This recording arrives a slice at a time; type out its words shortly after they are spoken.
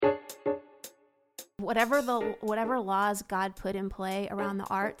whatever laws God put in play around the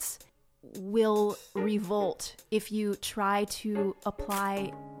arts will revolt if you try to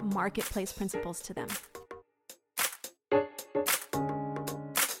apply marketplace principles to them.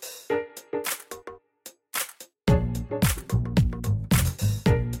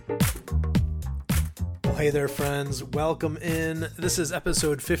 Hey there, friends. Welcome in. This is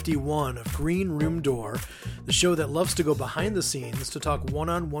episode 51 of Green Room Door, the show that loves to go behind the scenes to talk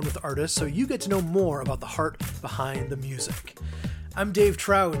one-on-one with artists so you get to know more about the heart behind the music. I'm Dave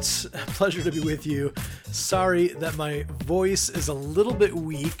Trout. Pleasure to be with you. Sorry that my voice is a little bit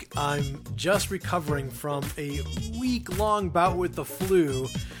weak. I'm just recovering from a week-long bout with the flu,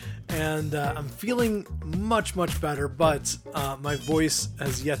 and I'm feeling much better, but my voice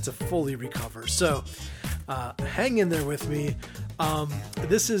has yet to fully recover. So hang in there with me.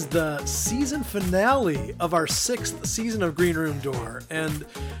 This is the season finale of our 6th season of Green Room Door, and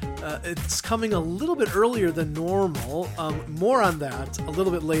it's coming a little bit earlier than normal. More on that a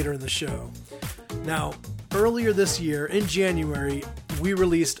little bit later in the show. Now, earlier this year, in January, we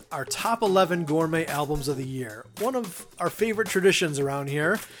released our top 11 gourmet albums of the year. One of our favorite traditions around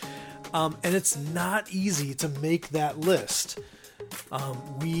here, and it's not easy to make that list.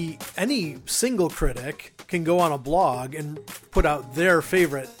 Any single critic can go on a blog and put out their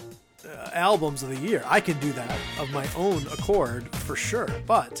favorite albums of the year. I can do that of my own accord for sure,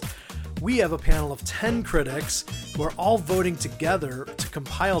 but we have a panel of 10 critics who are all voting together to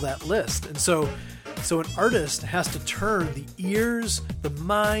compile that list. And so an artist has to turn the ears, the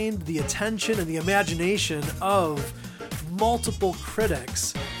mind, the attention, and the imagination of multiple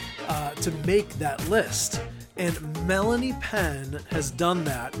critics to make that list. And Melanie Penn has done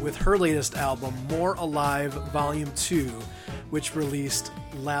that with her latest album, More Alive Volume 2, which released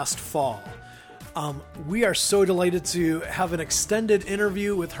last fall. We are so delighted to have an extended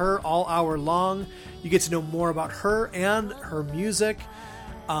interview with her all hour long. You get to know more about her and her music.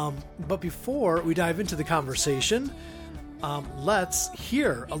 But before we dive into the conversation, let's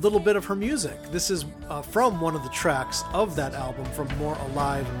hear a little bit of her music. This is from one of the tracks of that album, from More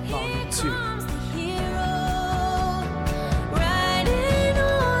Alive Volume 2.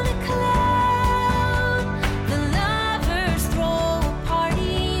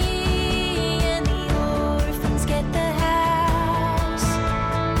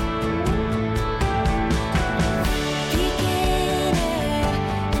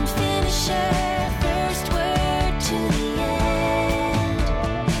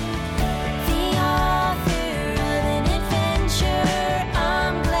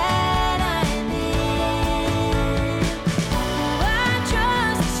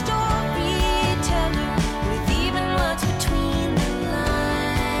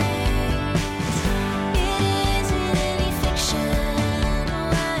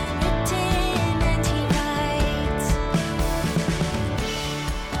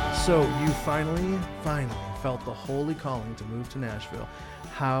 So you finally felt the holy calling to move to Nashville.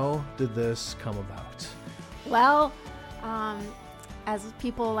 How did this come about? Well, as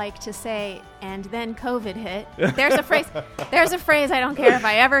people like to say, and then COVID hit. There's a phrase I don't care if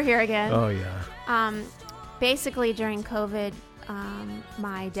I ever hear again. Oh yeah. Basically during COVID,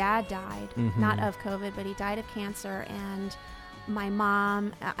 my dad died, not of COVID, but he died of cancer. And my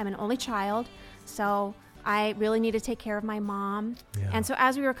mom, I'm an only child, so I really need to take care of my mom. Yeah. And so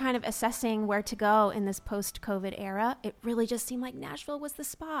as we were kind of assessing where to go in this post-COVID era, it really just seemed like Nashville was the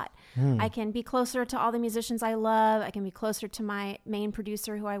spot. I can be closer to all the musicians I love. I can be closer to my main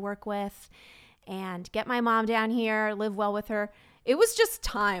producer who I work with and get my mom down here, live well with her. It was just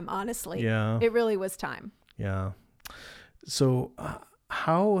time, honestly. Yeah. It really was time. Yeah. So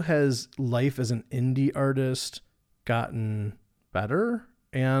how has life as an indie artist gotten better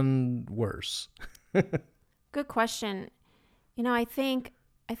and worse? Good question. You know, I think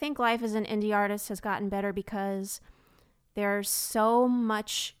life as an indie artist has gotten better because there's so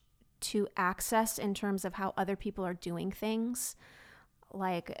much to access in terms of how other people are doing things.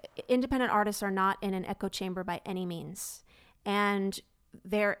 Like, independent artists are not in an echo chamber by any means. And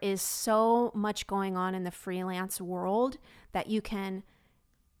there is so much going on in the freelance world that you can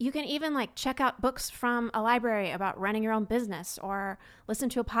even like check out books from a library about running your own business, or listen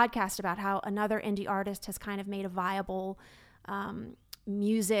to a podcast about how another indie artist has kind of made a viable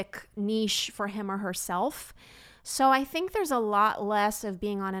music niche for him or herself. So I think there's a lot less of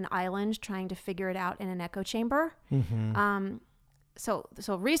being on an island trying to figure it out in an echo chamber. So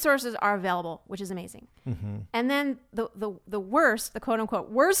resources are available, which is amazing. And then the worst, the quote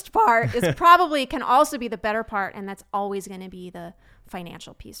unquote worst part is probably can also be the better part. And that's always going to be the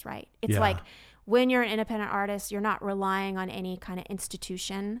financial piece, right? It's like when you're an independent artist, you're not relying on any kind of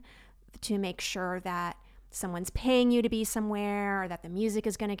institution. to make sure that someone's paying you to be somewhere, or that the music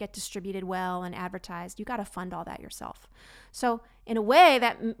is going to get distributed well and advertised. You got to fund all that yourself. So in a way,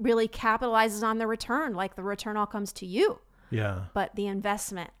 that really capitalizes on the return. Like, the return all comes to you. Yeah. But the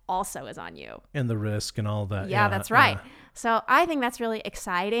investment also is on you. And the risk and all that. Yeah, that's right. So I think that's really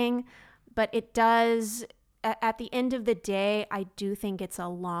exciting. But it does, at the end of the day, I do think it's a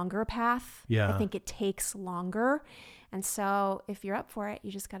longer path. Yeah. I think it takes longer. And so if you're up for it,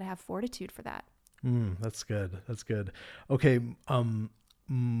 you just got to have fortitude for that. That's good. That's good. Okay.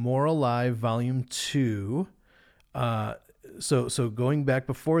 More Alive Volume 2. So going back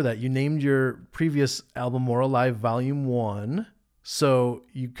before that, you named your previous album More Alive Volume 1. So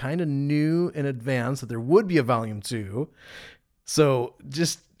you kind of knew in advance that there would be a Volume 2. So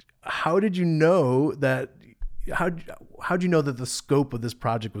just how did you know that? How'd you know that the scope of this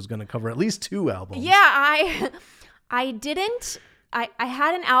project was going to cover at least 2 albums? Yeah, I didn't. I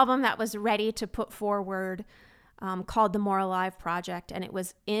had an album that was ready to put forward called the More Alive Project, and it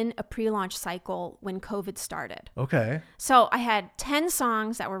was in a pre-launch cycle when COVID started. Okay. So I had 10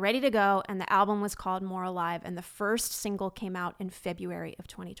 songs that were ready to go, and the album was called More Alive, and the first single came out in February of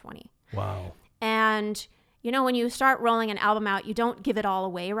 2020. Wow. And, you know, when you start rolling an album out, you don't give it all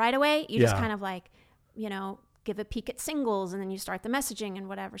away right away. You just kind of like, you know, give a peek at singles, and then you start the messaging and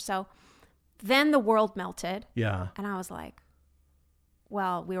whatever. So then the world melted. Yeah. And I was like,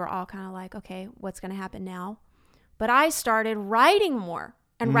 well, we were all kind of like, okay, what's going to happen now? But I started writing more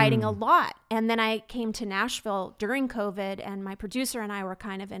and writing a lot. And then I came to Nashville during COVID, and my producer and I were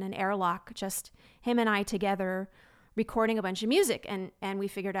kind of in an airlock, just him and I together, recording a bunch of music. And we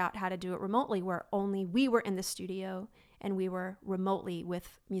figured out how to do it remotely, where only we were in the studio and we were remotely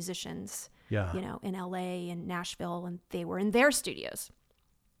with musicians, you know, in LA and Nashville, and they were in their studios.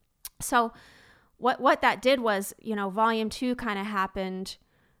 So what that did was, you know, Volume 2 kind of happened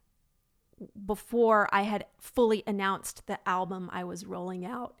before I had fully announced the album I was rolling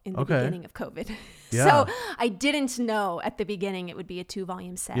out in the beginning of COVID. So I didn't know at the beginning it would be a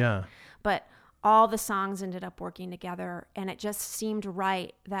 2-volume set. Yeah. But all the songs ended up working together, and it just seemed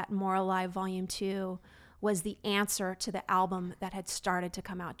right that More Alive Volume 2 was the answer to the album that had started to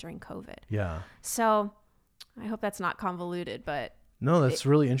come out during COVID. Yeah. So I hope that's not convoluted, but no, that's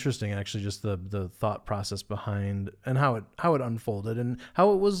really interesting, actually, just the thought process behind and how it unfolded and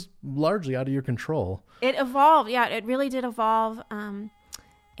how it was largely out of your control. It evolved. Yeah, it really did evolve.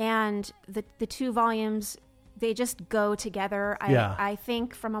 And the 2 volumes, they just go together. I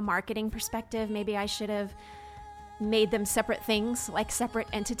think from a marketing perspective, maybe I should have made them separate things, like separate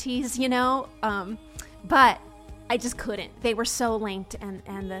entities, you know? But I just couldn't. They were so linked, and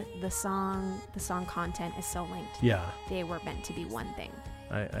the song content is so linked. Yeah. They were meant to be one thing.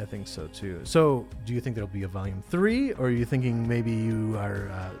 I think so too. So do you think there'll be a Volume 3, or are you thinking maybe you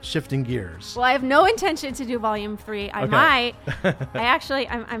are shifting gears? Well, I have no intention to do Volume 3. I might.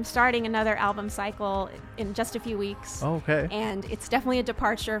 I'm starting another album cycle in just a few weeks. Oh, okay. And it's definitely a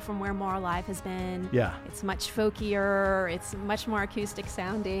departure from where More Alive has been. Yeah. It's much folkier. It's much more acoustic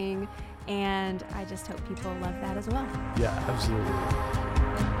sounding. And I just hope people love that as well. Yeah, absolutely.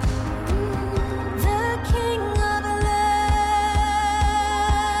 The King of Love,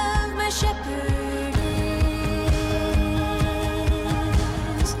 my shepherd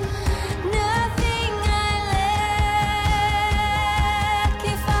is. Nothing I lack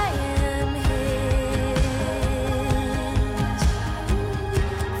if I am his.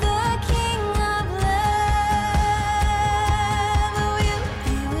 The King of Love will be with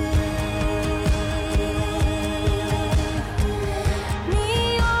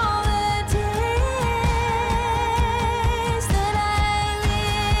me all the days that I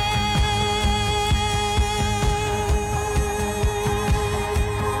live.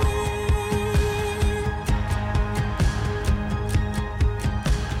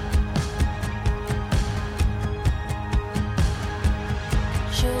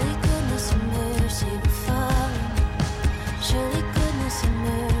 Surely goodness and mercy will follow me. Surely goodness and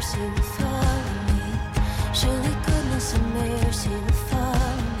mercy will follow me. Surely goodness and mercy will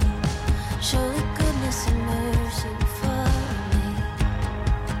follow me. Surely goodness and mercy will follow me.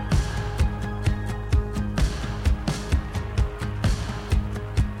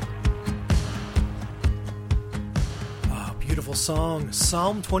 Beautiful song,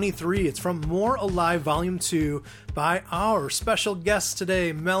 Psalm 23. It's from More Alive Volume 2 by our special guest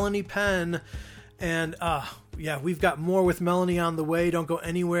today, Melanie Penn. And we've got more with Melanie on the way. Don't go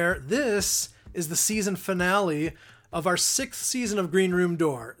anywhere. This is the season finale of our 6th season of Green Room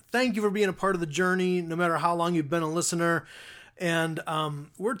Door. Thank you for being a part of the journey, no matter how long you've been a listener. And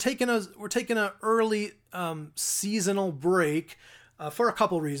we're taking a early seasonal break. for a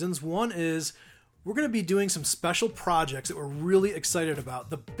couple reasons. One is we're going to be doing some special projects that we're really excited about.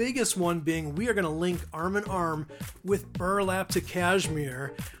 The biggest one being we are going to link arm in arm with Burlap to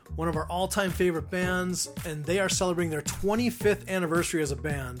Kashmir, one of our all-time favorite bands, and they are celebrating their 25th anniversary as a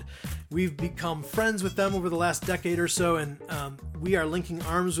band. We've become friends with them over the last decade or so, and we are linking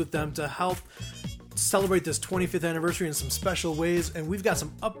arms with them to help celebrate this 25th anniversary in some special ways, and we've got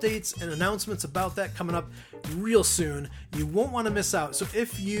some updates and announcements about that coming up real soon. You won't want to miss out. So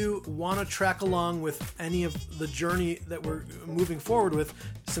if you want to track along with any of the journey that we're moving forward with,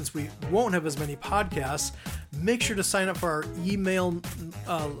 since we won't have as many podcasts, make sure to sign up for our email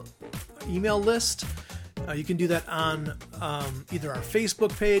list. You can do that on either our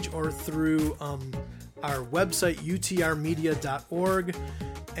Facebook page or through our website, utrmedia.org.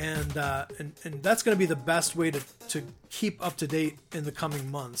 And that's going to be the best way to keep up to date in the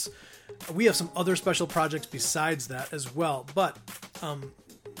coming months. We have some other special projects besides that as well, but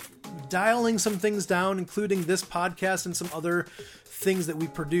dialing some things down, including this podcast and some other things that we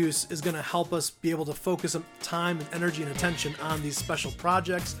produce, is going to help us be able to focus some time and energy and attention on these special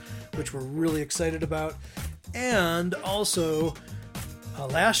projects, which we're really excited about. And also,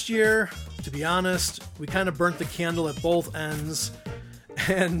 last year, to be honest, we kind of burnt the candle at both ends.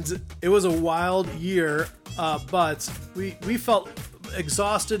 And it was a wild year, but we felt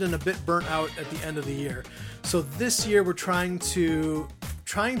exhausted and a bit burnt out at the end of the year. So this year we're trying to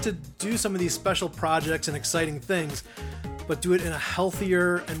do some of these special projects and exciting things, but do it in a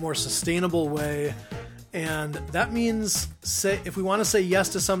healthier and more sustainable way. And that means, if we want to say yes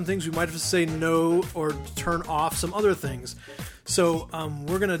to some things, we might have to say no or turn off some other things. So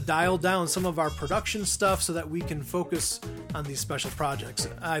we're going to dial down some of our production stuff so that we can focus on these special projects.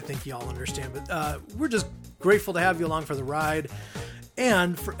 I think y'all understand, but we're just grateful to have you along for the ride.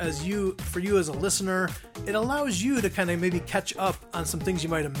 And for you as a listener, it allows you to kind of maybe catch up on some things you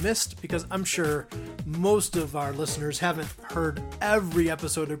might have missed, because I'm sure most of our listeners haven't heard every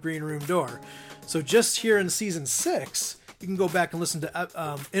episode of Green Room Door. So just here in season 6, you can go back and listen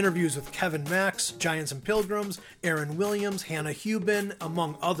to interviews with Kevin Max, Giants and Pilgrims, Aaron Williams, Hannah Hubin,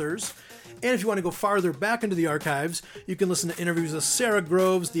 among others. And if you want to go farther back into the archives, you can listen to interviews with Sarah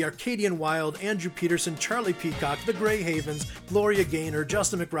Groves, The Arcadian Wild, Andrew Peterson, Charlie Peacock, The Grey Havens, Gloria Gaynor,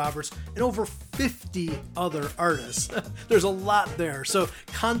 Justin McRoberts, and over 50 other artists. There's a lot there. So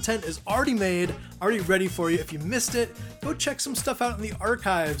content is already made, already ready for you. If you missed it, go check some stuff out in the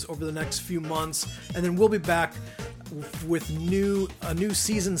archives over the next few months, and then we'll be back with a new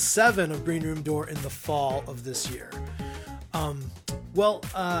season 7 of Green Room Door in the fall of this year.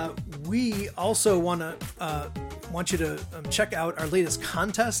 We also want you to check out our latest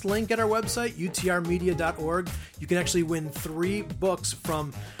contest link at our website, utrmedia.org. You can actually win 3 books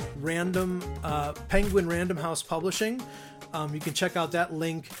from Penguin Random House Publishing. You can check out that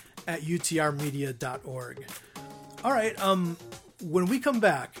link at utrmedia.org. All right. When we come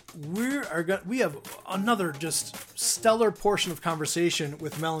back, we have another just stellar portion of conversation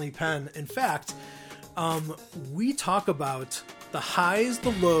with Melanie Penn. In fact, we talk about the highs,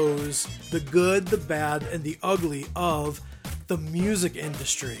 the lows, the good, the bad, and the ugly of the music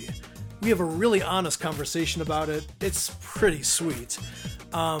industry. We have a really honest conversation about it. It's pretty sweet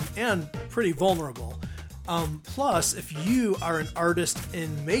and pretty vulnerable. Plus, if you are an artist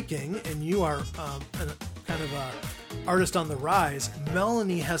in making and you are kind of a artist on the rise,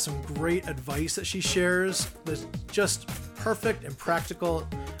 Melanie has some great advice that she shares that's just perfect and practical.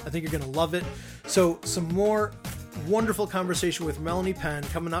 I think you're going to love it. So some more wonderful conversation with Melanie Penn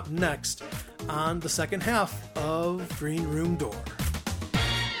coming up next on the second half of Green Room Door.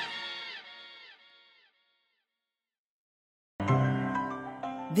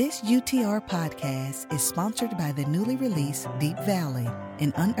 This UTR podcast is sponsored by the newly released Deep Valley,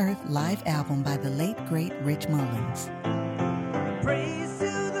 an unearthed live album by the late, great Rich Mullins. Praise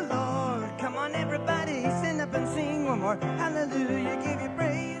to the Lord. Come on, everybody, stand up and sing one more. Hallelujah, give you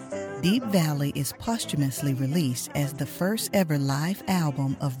praise to Deep Valley is posthumously released as the first ever live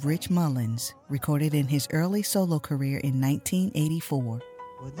album of Rich Mullins, recorded in his early solo career in 1984.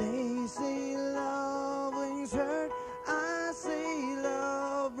 Well, they say love brings hurt. I say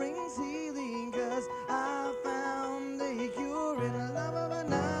love brings healing, 'cause I found a cure in love of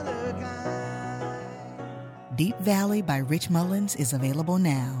another kind. Deep Valley by Rich Mullins is available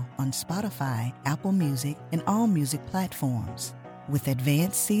now on Spotify, Apple Music, and all music platforms. With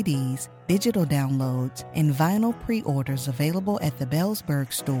advanced CDs, digital downloads, and vinyl pre-orders available at the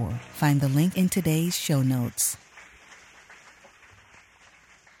Bellsburg store. Find the link in today's show notes.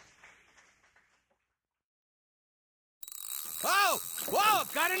 Oh! Whoa!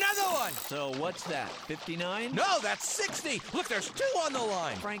 got another one! So what's that, 59? No, that's 60! Look, there's 2 on the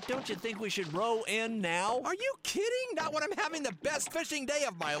line! Frank, don't you think we should row in now? Are you kidding? Not when I'm having the best fishing day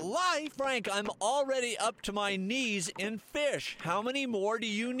of my life! Frank, I'm already up to my knees in fish. How many more do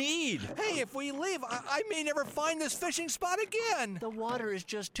you need? Hey, if we leave, I may never find this fishing spot again! The water is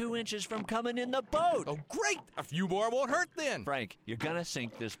just 2 inches from coming in the boat. Oh, great! A few more won't hurt then! Frank, you're gonna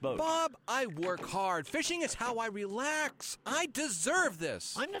sink this boat. Bob, I work hard. Fishing is how I relax. I deserve this.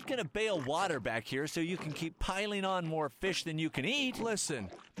 I'm not gonna bail water back here so you can keep piling on more fish than you can eat. Listen,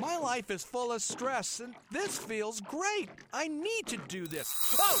 my life is full of stress, and this feels great. I need to do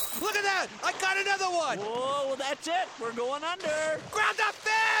this. Oh, look at that! I got another one! Whoa, well, that's it. We're going under. Grab the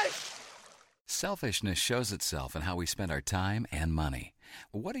fish! Selfishness shows itself in how we spend our time and money.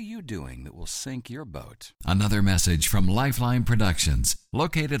 What are you doing that will sink your boat? Another message from Lifeline Productions,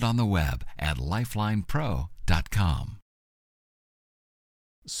 located on the web at lifelinepro.com.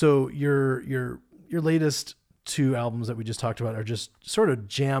 So your latest 2 albums that we just talked about are just sort of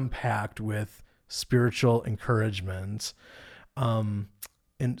jam-packed with spiritual encouragement. And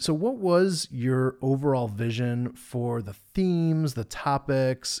so what was your overall vision for the themes, the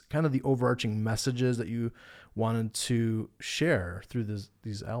topics, kind of the overarching messages that you wanted to share through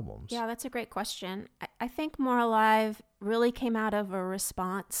these albums? Yeah, that's a great question. I think More Alive really came out of a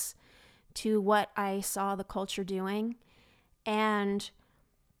response to what I saw the culture doing. And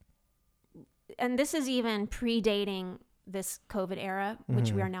this is even predating this COVID era,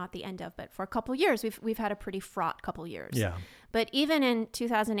 which we are now at the end of. But for a couple of years, we've had a pretty fraught couple of years. Yeah. But even in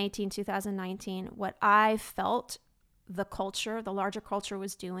 2018, 2019, what I felt the larger culture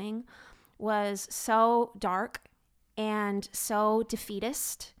was doing was so dark and so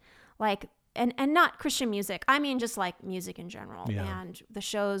defeatist, and not Christian music. I mean, just like music in general, and the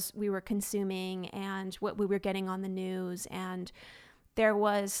shows we were consuming and what we were getting on the news. And there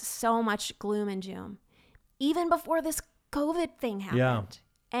was so much gloom and doom, even before this COVID thing happened. Yeah.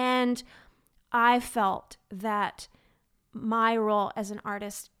 And I felt that my role as an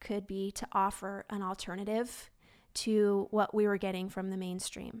artist could be to offer an alternative to what we were getting from the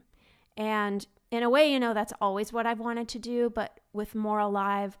mainstream. And in a way, that's always what I've wanted to do. But with More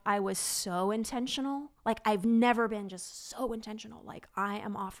Alive, I was so intentional. Like, I've never been just so intentional. Like, I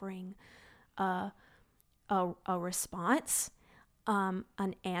am offering a response,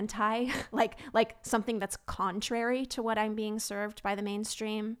 an anti, like something that's contrary to what I'm being served by the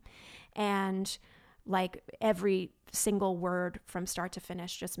mainstream. And like every single word from start to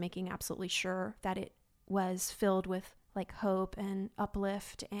finish, just making absolutely sure that it was filled with like hope and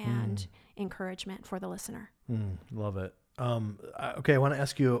uplift and encouragement for the listener. Love it. Okay, I want to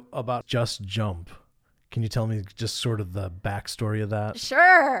ask you about Just Jump. Can you tell me just sort of the backstory of that?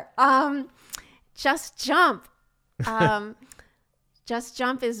 Sure. Just Jump. Just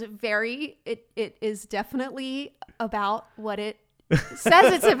Jump is it is definitely about what it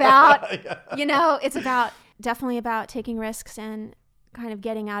says it's about. It's definitely about taking risks and kind of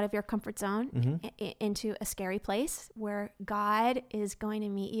getting out of your comfort zone into a scary place where God is going to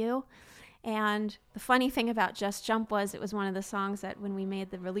meet you. And the funny thing about Just Jump was it was one of the songs that when we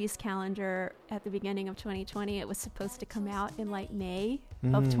made the release calendar at the beginning of 2020, it was supposed to come out in like May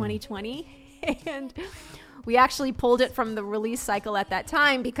of 2020. And we actually pulled it from the release cycle at that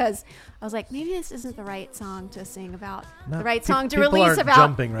time because I was like, maybe this isn't the right song to sing about, the right song to release aren't about.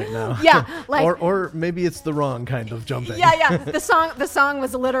 Jumping right now. Yeah, like or maybe it's the wrong kind of jumping. Yeah. The song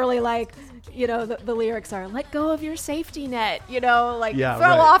was literally like, the lyrics are "Let go of your safety net," throw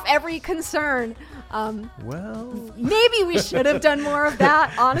off every concern. Well, maybe we should have done more of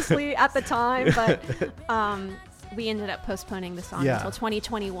that, honestly, at the time, but. We ended up postponing the song until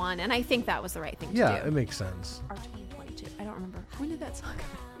 2021, and I think that was the right thing to do. Yeah, it makes sense. Or 2022. I don't remember. When did that song come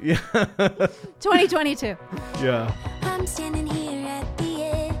out? Yeah. 2022. Yeah. I'm standing here at the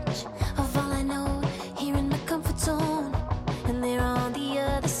edge of all I know, here in my comfort zone. And there on the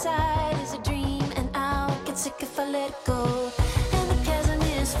other side is a dream, and I'll get sick if I let it go. And the chasm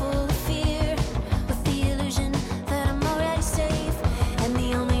is full of fear, with the illusion that I'm already safe. And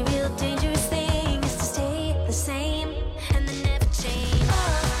the only real dangerous thing is to stay the same and then never change.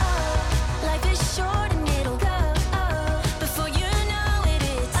 Life is short and it'll go. Before you know it,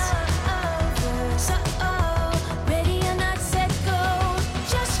 it's over. So ready or not, set, go.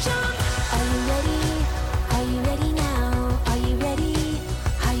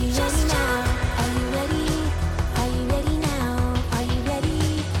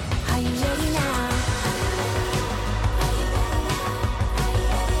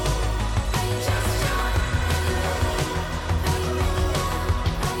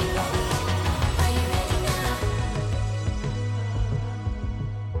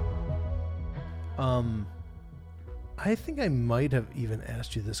 I think I might have even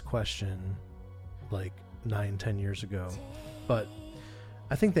asked you this question like 9-10 years ago, but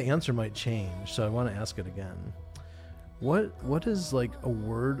I think the answer might change, so I want to ask it again. What is like a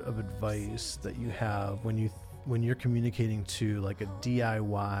word of advice that you have when you're communicating to like a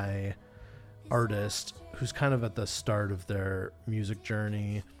DIY artist who's kind of at the start of their music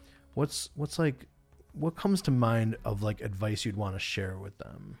journey? What comes to mind of like advice you'd want to share with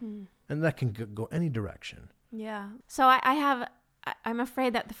them? And that can go any direction. Yeah. So I'm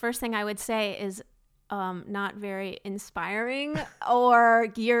afraid that the first thing I would say is not very inspiring or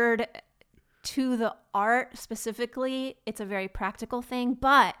geared to the art specifically. It's a very practical thing,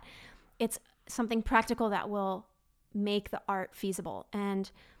 but it's something practical that will make the art feasible. And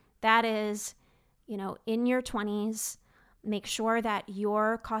that is, in your 20s, make sure that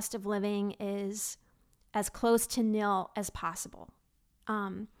your cost of living is as close to nil as possible.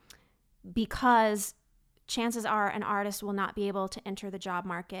 Because chances are an artist will not be able to enter the job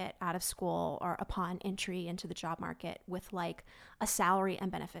market out of school or upon entry into the job market with like a salary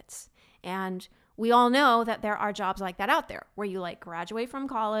and benefits. And we all know that there are jobs like that out there where you like graduate from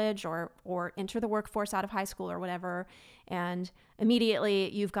college or enter the workforce out of high school or whatever, and immediately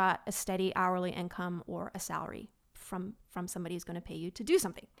you've got a steady hourly income or a salary from somebody who's going to pay you to do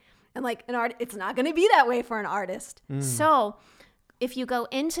something. And like it's not going to be that way for an artist. So if you go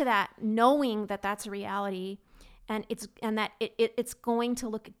into that knowing that that's a reality, and that it's going to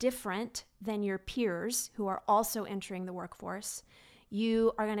look different than your peers who are also entering the workforce,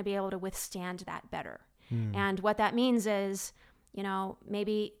 you are going to be able to withstand that better. And what that means is,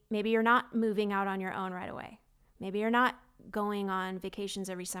 maybe you're not moving out on your own right away. Maybe you're not going on vacations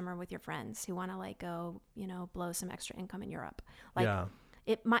every summer with your friends who want to like go, blow some extra income in Europe. Like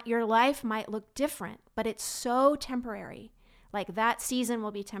your life might look different, but it's so temporary. Like that season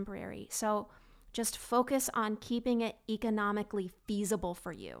will be temporary. So just focus on keeping it economically feasible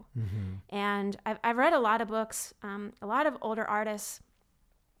for you. And I've read a lot of books. A lot of older artists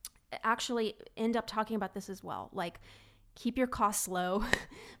actually end up talking about this as well. Like keep your costs low,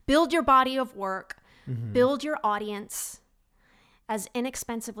 build your body of work, build your audience as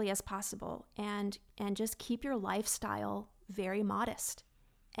inexpensively as possible, and just keep your lifestyle very modest,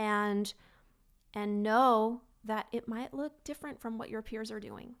 and know that it might look different from what your peers are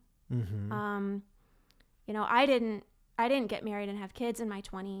doing. I didn't get married and have kids in my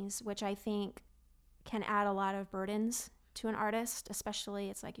 20s, which I think can add a lot of burdens to an artist,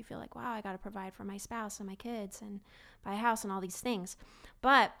 especially it's like you feel like, wow, I got to provide for my spouse and my kids and buy a house and all these things.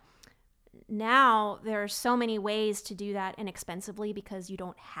 But now there are so many ways to do that inexpensively because you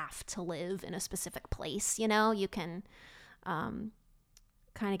don't have to live in a specific place. You can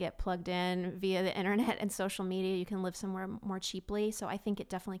kind of get plugged in via the internet and social media. You can live somewhere more cheaply. So I think it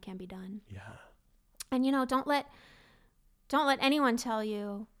definitely can be done. Yeah. And, don't let anyone tell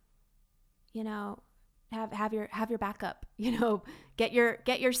you, have your backup, get your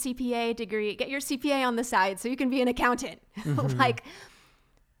CPA degree, get your CPA on the side so you can be an accountant. Like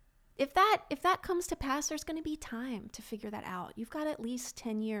if that comes to pass, there's going to be time to figure that out. You've got at least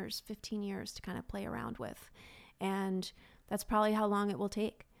 10 years, 15 years to kind of play around with. And that's probably how long it will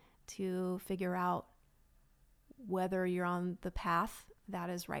take to figure out whether you're on the path that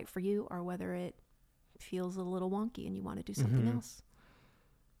is right for you or whether it feels a little wonky and you want to do something else.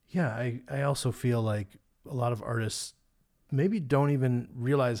 Yeah, I also feel like a lot of artists maybe don't even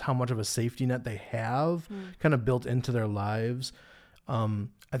realize how much of a safety net they have kind of built into their lives.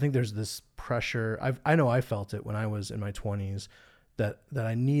 I think there's this pressure. I know I felt it when I was in my 20s that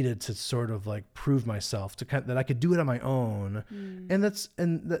I needed to sort of like prove myself that I could do it on my own. And that's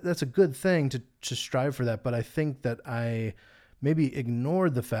a good thing to strive for that. But I think that I maybe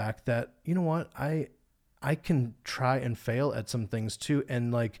ignored the fact that, you know what, I can try and fail at some things too.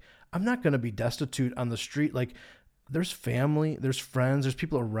 And like, I'm not going to be destitute on the street. Like there's family, there's friends, there's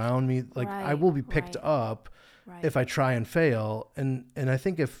people around me. Like I will be picked up if I try and fail. And I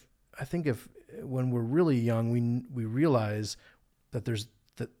think if when we're really young, we realize that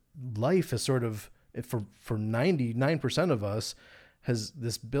that life is sort of, for 99% of us, has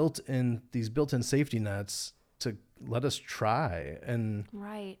these built-in safety nets to let us try and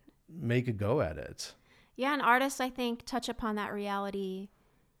make a go at it. Yeah, and artists, I think, touch upon that reality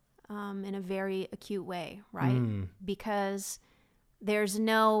in a very acute way, right? Because there's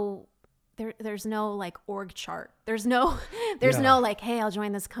no like org chart. There's no like, hey, I'll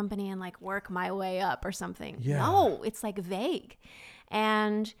join this company and like work my way up or something. Yeah. No, it's like vague.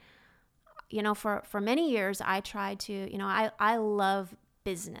 And for many years I tried to, I love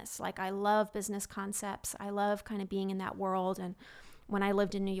business. Like I love business concepts. I love kind of being in that world. And when I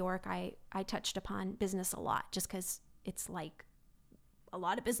lived in New York, I touched upon business a lot just because it's like a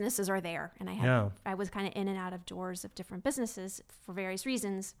lot of businesses are there. And I was kind of in and out of doors of different businesses for various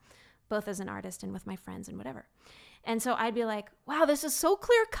reasons, both as an artist and with my friends and whatever. And so I'd be like, wow, this is so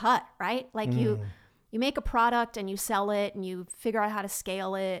clear cut, right? Like you make a product and you sell it and you figure out how to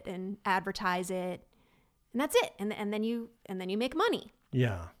scale it and advertise it, and that's it. And then you make money.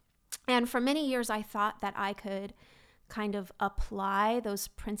 Yeah. And for many years, I thought that I could kind of apply those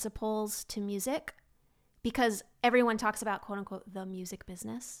principles to music, because everyone talks about, quote unquote, the music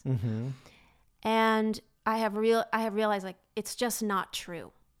business. Mm-hmm. And I have realized, like, it's just not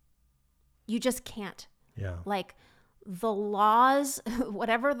true. You just can't. Yeah. Like, the laws,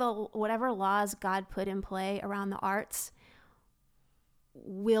 whatever laws God put in play around the arts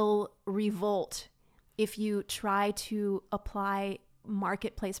will revolt if you try to apply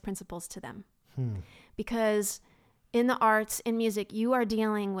marketplace principles to them. Because in the arts, in music, you are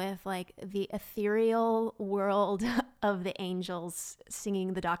dealing with like the ethereal world of the angels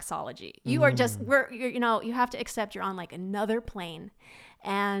singing the doxology. You are just, you have to accept you're on like another plane,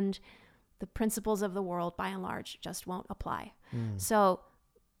 and the principles of the world by and large just won't apply. So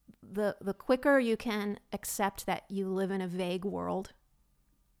the quicker you can accept that you live in a vague world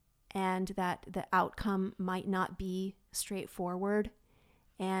and that the outcome might not be straightforward,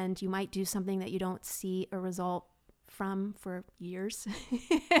 and you might do something that you don't see a result from for years,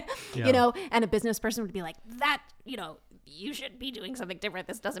 and a business person would be like, that, you should be doing something different.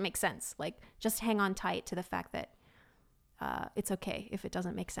 This doesn't make sense. Like, just hang on tight to the fact that it's okay if it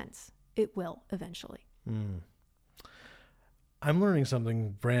doesn't make sense. It will eventually. I'm learning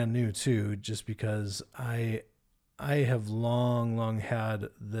something brand new too, just because I have long had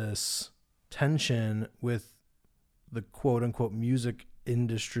this tension with the quote unquote music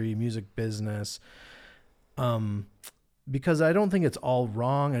industry, music business, because I don't think it's all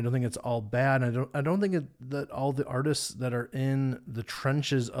wrong. I don't think it's all bad. I don't think that all the artists that are in the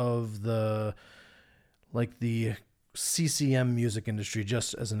trenches of the CCM music industry,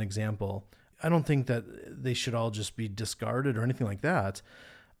 just as an example, I don't think that they should all just be discarded or anything like that.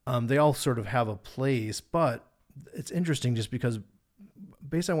 They all sort of have a place, but it's interesting just because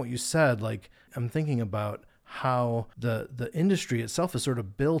based on what you said, like, I'm thinking about how the industry itself is sort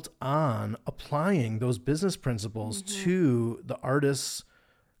of built on applying those business principles to the artists'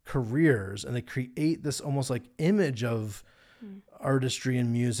 careers, and they create this almost like image of artistry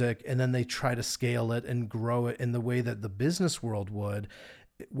and music, and then they try to scale it and grow it in the way that the business world would,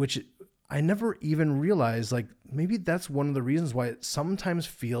 which I never even realized, like, maybe that's one of the reasons why it sometimes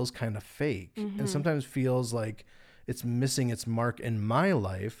feels kind of fake and sometimes feels like it's missing its mark in my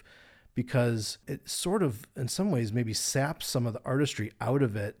life, because it sort of, in some ways, maybe saps some of the artistry out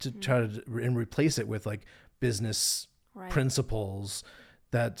of it to try to and replace it with like business principles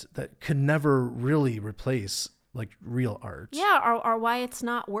that could never really replace like real art. Yeah, or why it's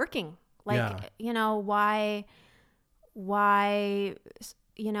not working. Like, why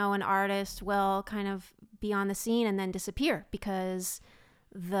an artist will kind of be on the scene and then disappear because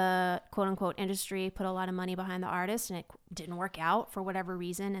the quote unquote industry put a lot of money behind the artist and it didn't work out for whatever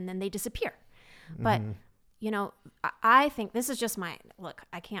reason, and then they disappear. But, I think this is just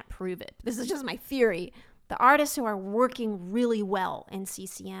I can't prove it. This is just my theory. The artists who are working really well in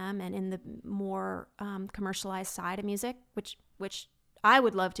CCM and in the more commercialized side of music, which I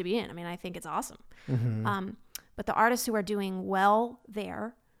would love to be in. I mean, I think it's awesome. But the artists who are doing well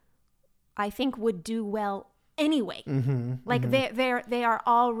there, I think would do well anyway. They are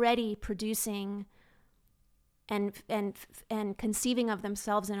already producing and conceiving of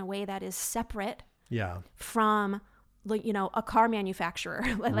themselves in a way that is separate from a car manufacturer.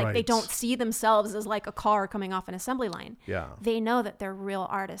 They don't see themselves as like a car coming off an assembly line. They know that they're real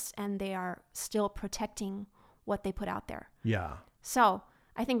artists and they are still protecting what they put out there. So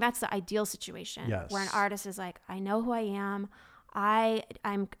I think that's the ideal situation where an artist is like, I know who I am.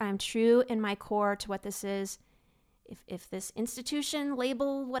 I'm true in my core to what this is. If this institution,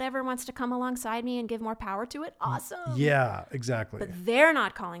 label, whatever, wants to come alongside me and give more power to it, awesome. Yeah, exactly. But they're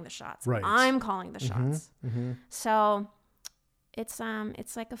not calling the shots. Right. I'm calling the shots. So it's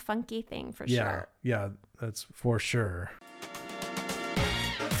like a funky thing for sure. Yeah, that's for sure.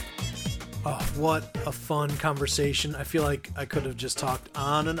 Oh, what a fun conversation. I feel like I could have just talked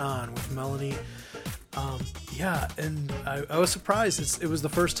on and on with Melanie. And I was surprised. It was the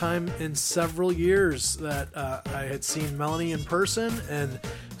first time in several years that I had seen Melanie in person, and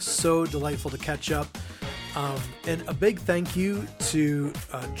so delightful to catch up. And a big thank you to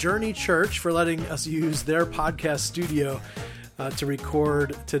Journey Church for letting us use their podcast studio to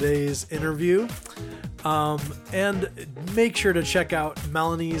record today's interview. And make sure to check out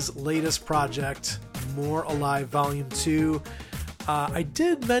Melanie's latest project, More Alive Volume 2. I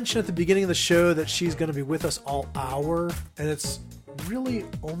did mention at the beginning of the show that she's going to be with us all hour, and it's really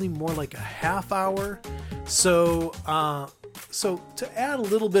only more like a half hour. So to add a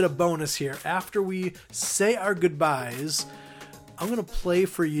little bit of bonus here, after we say our goodbyes, I'm going to play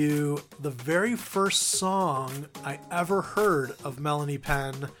for you the very first song I ever heard of Melanie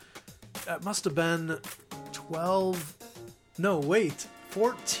Penn. That must have been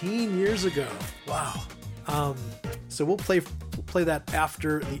 14 years ago. Wow. So we'll play that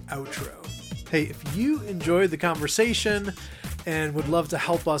after the outro. Hey, if you enjoyed the conversation and would love to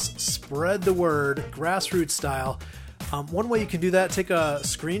help us spread the word grassroots style, one way you can do that, take a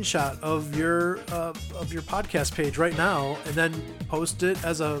screenshot of your podcast page right now and then post it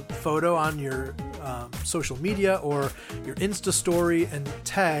as a photo on your social media or your Insta story and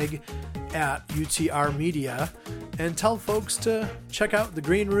tag at UTR Media and tell folks to check out the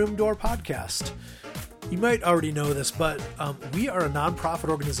Green Room Door podcast. You might already know this, but we are a nonprofit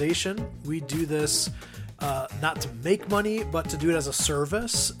organization. We do this not to make money, but to do it as a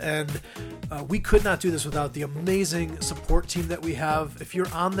service. And we could not do this without the amazing support team that we have. If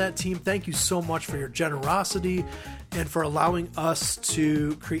you're on that team, thank you so much for your generosity and for allowing us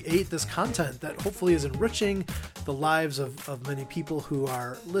to create this content that hopefully is enriching the lives of many people who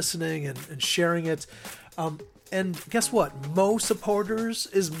are listening and sharing it. And guess what? Mo supporters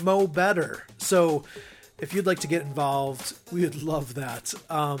is Mo better. So if you'd like to get involved, we would love that.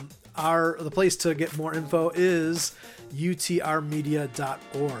 The place to get more info is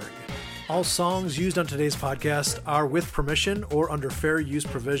utrmedia.org. All songs used on today's podcast are with permission or under fair use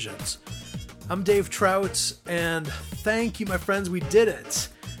provisions. I'm Dave Trout, and thank you, my friends. We did it.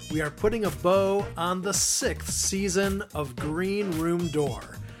 We are putting a bow on the 6th season of Green Room Door,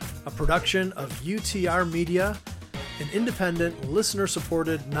 a production of UTR Media, an independent,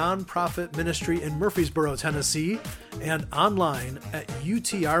 listener-supported nonprofit ministry in Murfreesboro, Tennessee, and online at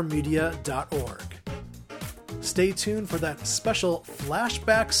utrmedia.org. Stay tuned for that special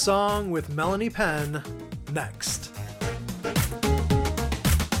flashback song with Melanie Penn next.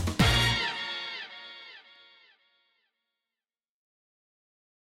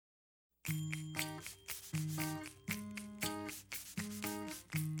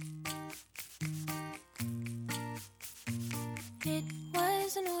 It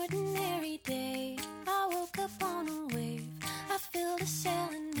was an ordinary day. I woke up on a wave. I filled a sail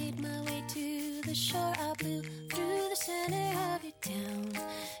and made my way to the shore. I blew through the center of your town.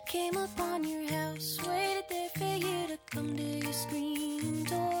 Came upon your house, waited there for you to come to your screen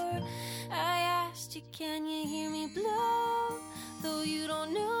door. I asked you, can you hear me blow? Though you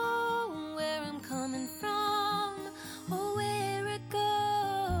don't know where I'm coming from or where it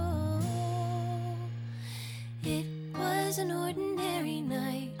goes. It was an ordinary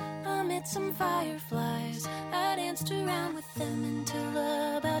night. I met some fireflies. I danced around with them until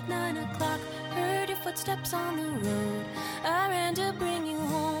about 9 o'clock. Heard your footsteps on the road. I ran to bring you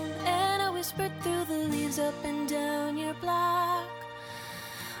home, and I whispered through the leaves up and down your block.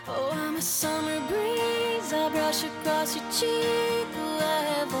 Oh, I'm a summer breeze. I brush across your cheek.